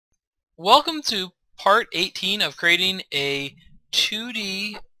Welcome to part 18 of creating a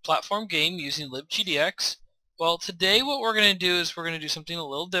 2D platform game using libGDX. Well, today what we're going to do is we're going to do something a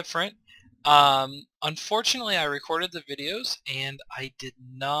little different. Unfortunately, I recorded the videos and I did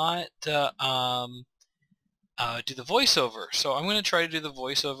not do the voiceover. So I'm going to try to do the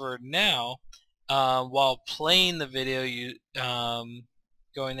voiceover now while playing the video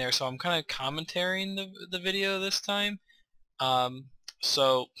going there. So I'm kind of commentating the video this time.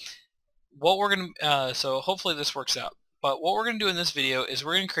 So what we're going to, so hopefully this works out. But what we're going to do in this video is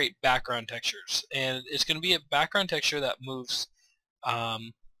we're going to create background textures. And it's going to be a background texture that moves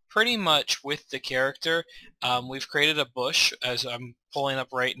pretty much with the character. We've created a bush, as I'm pulling up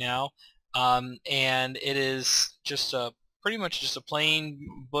right now. And it is just pretty much just a plain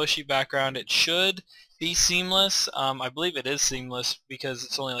bushy background. It should be seamless. I believe it is seamless because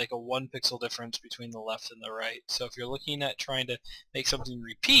it's only like a 1 pixel difference between the left and the right. So if you're looking at trying to make something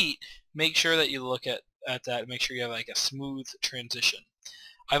repeat, make sure that you look at that and make sure you have like a smooth transition.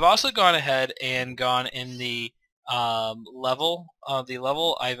 I've also gone ahead and gone in the level.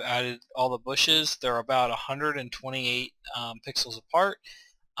 I've added all the bushes. They're about 128 pixels apart.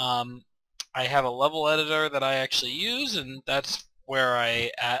 I have a level editor that I actually use, and that's where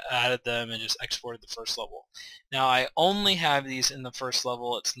I added them and just exported the first level. Now I only have these in the first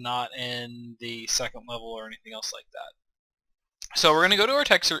level. It's not in the second level or anything else like that. So we're going to go to our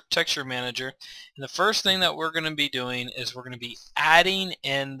texture manager, and the first thing that we're going to be doing is we're going to be adding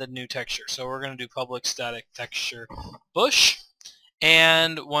in the new texture. So we're going to do public static texture bush,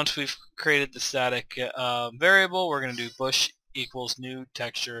 and once we've created the static variable, we're going to do bush equals new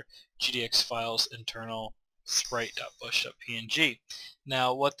texture GDX files internal sprite.bush.png.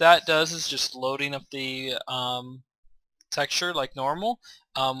 Now what that does is just loading up the texture like normal.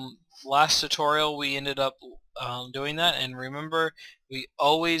 Last tutorial we ended up doing that, and remember we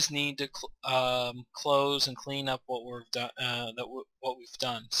always need to close and clean up what we've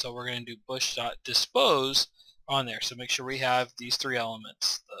done. So we're going to do bush.dispose on there. So make sure we have these three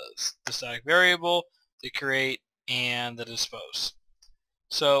elements: the static variable, the create, and the dispose.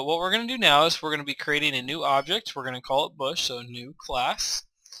 So what we're going to do now is we're going to be creating a new object. We're going to call it bush, so new class,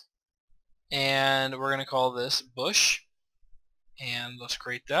 and we're going to call this bush, and let's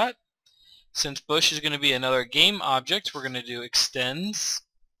create that. Since bush is going to be another game object, we're going to do extends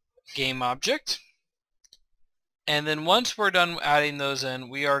game object, and then once we're done adding those in,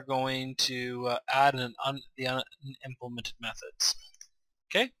 we are going to add the unimplemented methods.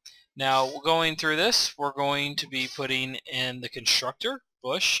 Okay, now going through this, we're going to be putting in the constructor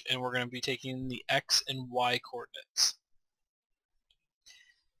bush, and we're going to be taking the x and y coordinates.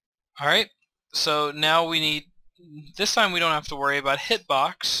 Alright, so now we need, this time we don't have to worry about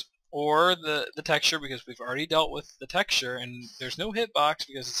hitbox or the texture because we've already dealt with the texture, and there's no hitbox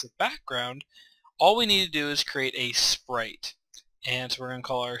because it's a background. All we need to do is create a sprite, and so we're going to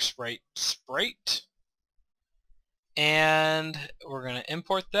call our sprite sprite, and we're going to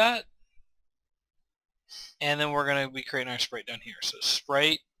import that, and then we're going to be creating our sprite down here. So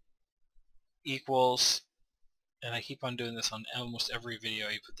sprite equals, and I keep on doing this on almost every video,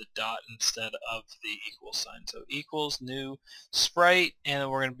 you put the dot instead of the equal sign. So equals new sprite, and then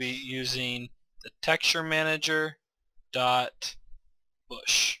we're going to be using the texture manager dot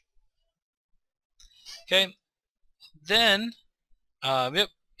bush. Okay, then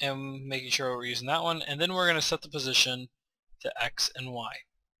and making sure we're using that one, and then we're going to set the position to x and y.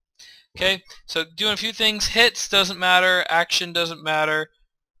 Okay, so doing a few things. Hits doesn't matter, action doesn't matter,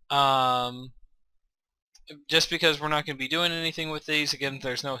 just because we're not going to be doing anything with these. Again,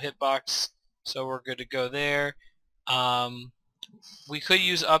 there's no hitbox, so we're good to go there. We could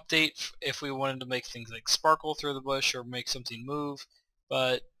use update if we wanted to make things like sparkle through the bush or make something move,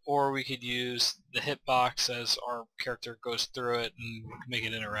 or we could use the hitbox as our character goes through it and make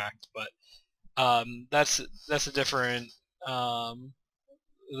it interact. But that's a different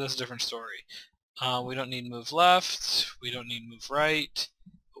story. We don't need move left, we don't need move right,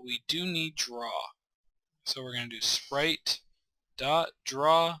 but we do need draw. So we're going to do sprite dot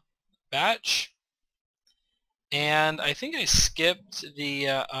draw batch, and I think I skipped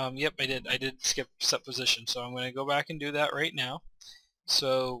the yep, I did skip set position, so I'm going to go back and do that right now.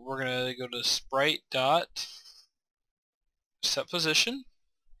 So we're going to go to sprite dot set position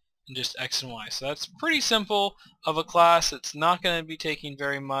and just x and y. So that's pretty simple of a class. It's not going to be taking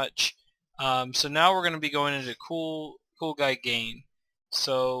very much. So now we're going to be going into cool guy game.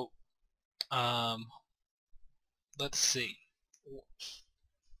 So let's see.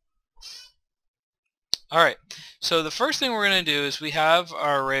 Alright, so the first thing we're going to do is we have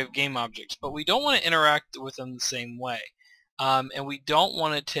our array of game objects, but we don't want to interact with them the same way. And we don't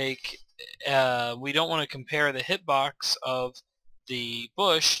want to take we don't want to compare the hitbox of the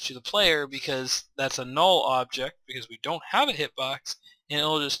bush to the player because that's a null object because we don't have a hitbox, and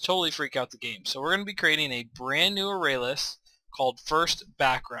it'll just totally freak out the game. So we're going to be creating a brand new array list called first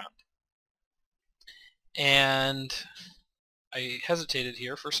background. And I hesitated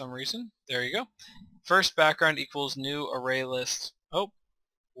here for some reason. There you go. First background equals new array list. Oh,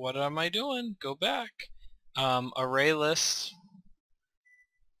 what am I doing? Go back. Array list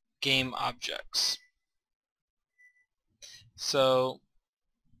game objects. So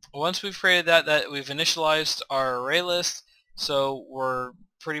once we've created that we've initialized our array list, so we're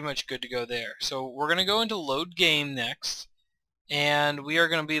pretty much good to go there. So we're going to go into load game next, and we are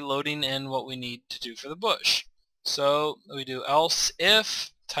going to be loading in what we need to do for the bush. So we do else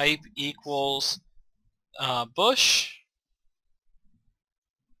if type equals bush,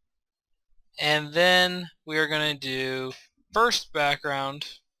 and then we are going to do first background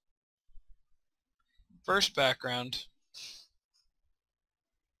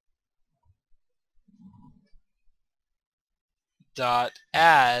dot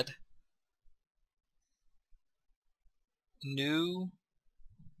add new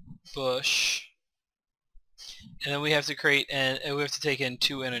bush, and then we have to create and we have to take in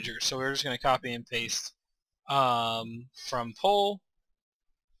 2 integers. So we're just going to copy and paste from poll,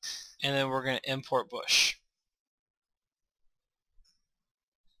 and then we're going to import bush.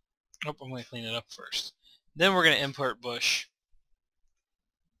 Oh, I'm going to clean it up first. Then we're going to import bush.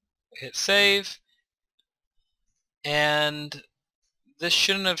 Hit save, and this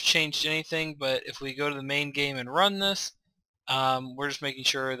shouldn't have changed anything, but if we go to the main game and run this, we're just making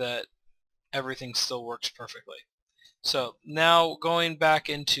sure that everything still works perfectly. So now going back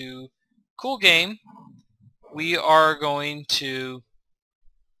into cool game, we are going to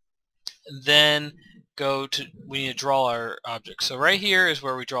then we need to draw our objects. So right here is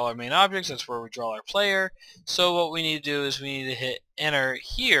where we draw our main objects. That's where we draw our player. So what we need to do is we need to hit enter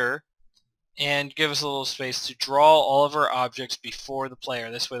here and give us a little space to draw all of our objects before the player.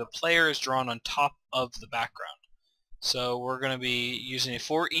 This way the player is drawn on top of the background. So we're going to be using a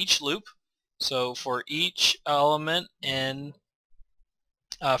for each loop. So for each element in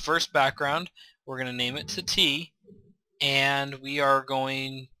first background, we're going to name it to T, and we are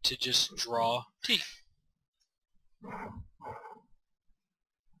going to just draw T. I'm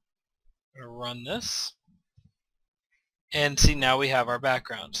going to run this, and see, now we have our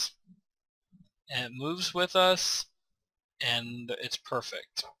backgrounds. And it moves with us, and it's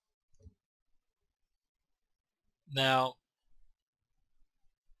perfect. Now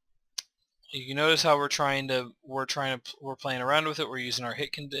you can notice how we're playing around with it. We're using our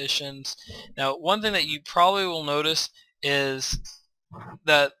hit conditions. Now one thing that you probably will notice is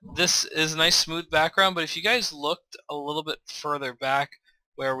that this is a nice smooth background, but if you guys looked a little bit further back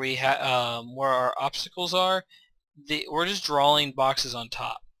where we where our obstacles are, we're just drawing boxes on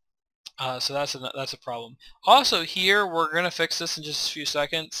top. So that's a problem. Also here, we're going to fix this in just a few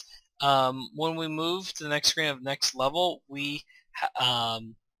seconds. When we move to the next screen of next level, we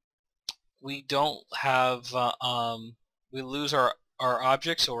don't have we lose our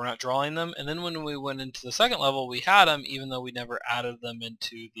objects, so we're not drawing them. And then when we went into the second level, we had them, even though we never added them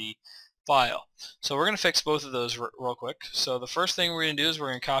into the file. So we're going to fix both of those real quick. So the first thing we're going to do is we're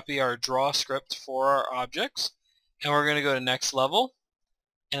going to copy our draw script for our objects, and we're going to go to next level.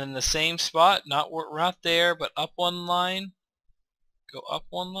 And in the same spot, we're not there, but up one line, go up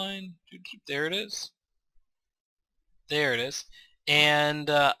one line. There it is. There it is. And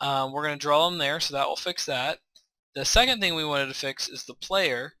we're going to draw them there, so that will fix that. The second thing we wanted to fix is the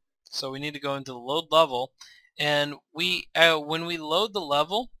player, so we need to go into the load level, and when we load the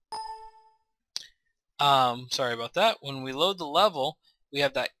level, sorry about that. When we load the level, we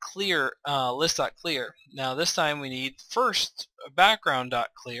have that clear list.clear. Now this time we need first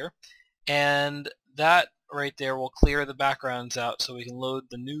background.clear, and that right there will clear the backgrounds out so we can load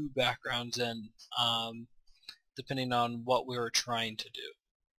the new backgrounds in depending on what we were trying to do.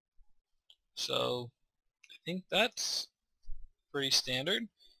 So I think that's pretty standard.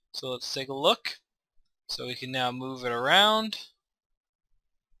 So let's take a look. So we can now move it around.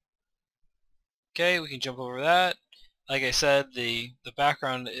 Okay, we can jump over that. Like I said, the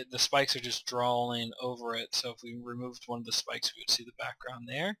background, the spikes are just drawing over it. So if we removed one of the spikes, we would see the background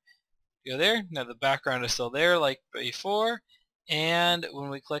there. Go there. Now the background is still there like before. And when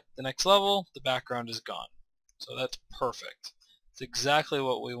we click the next level, the background is gone. So that's perfect. It's exactly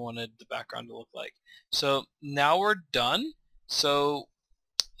what we wanted the background to look like. So now we're done. So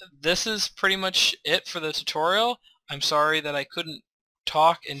this is pretty much it for the tutorial. I'm sorry that I couldn't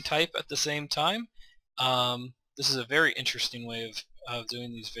talk and type at the same time. This is a very interesting way of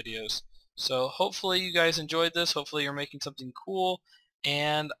doing these videos. So hopefully you guys enjoyed this. Hopefully you're making something cool,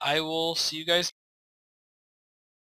 and I will see you guys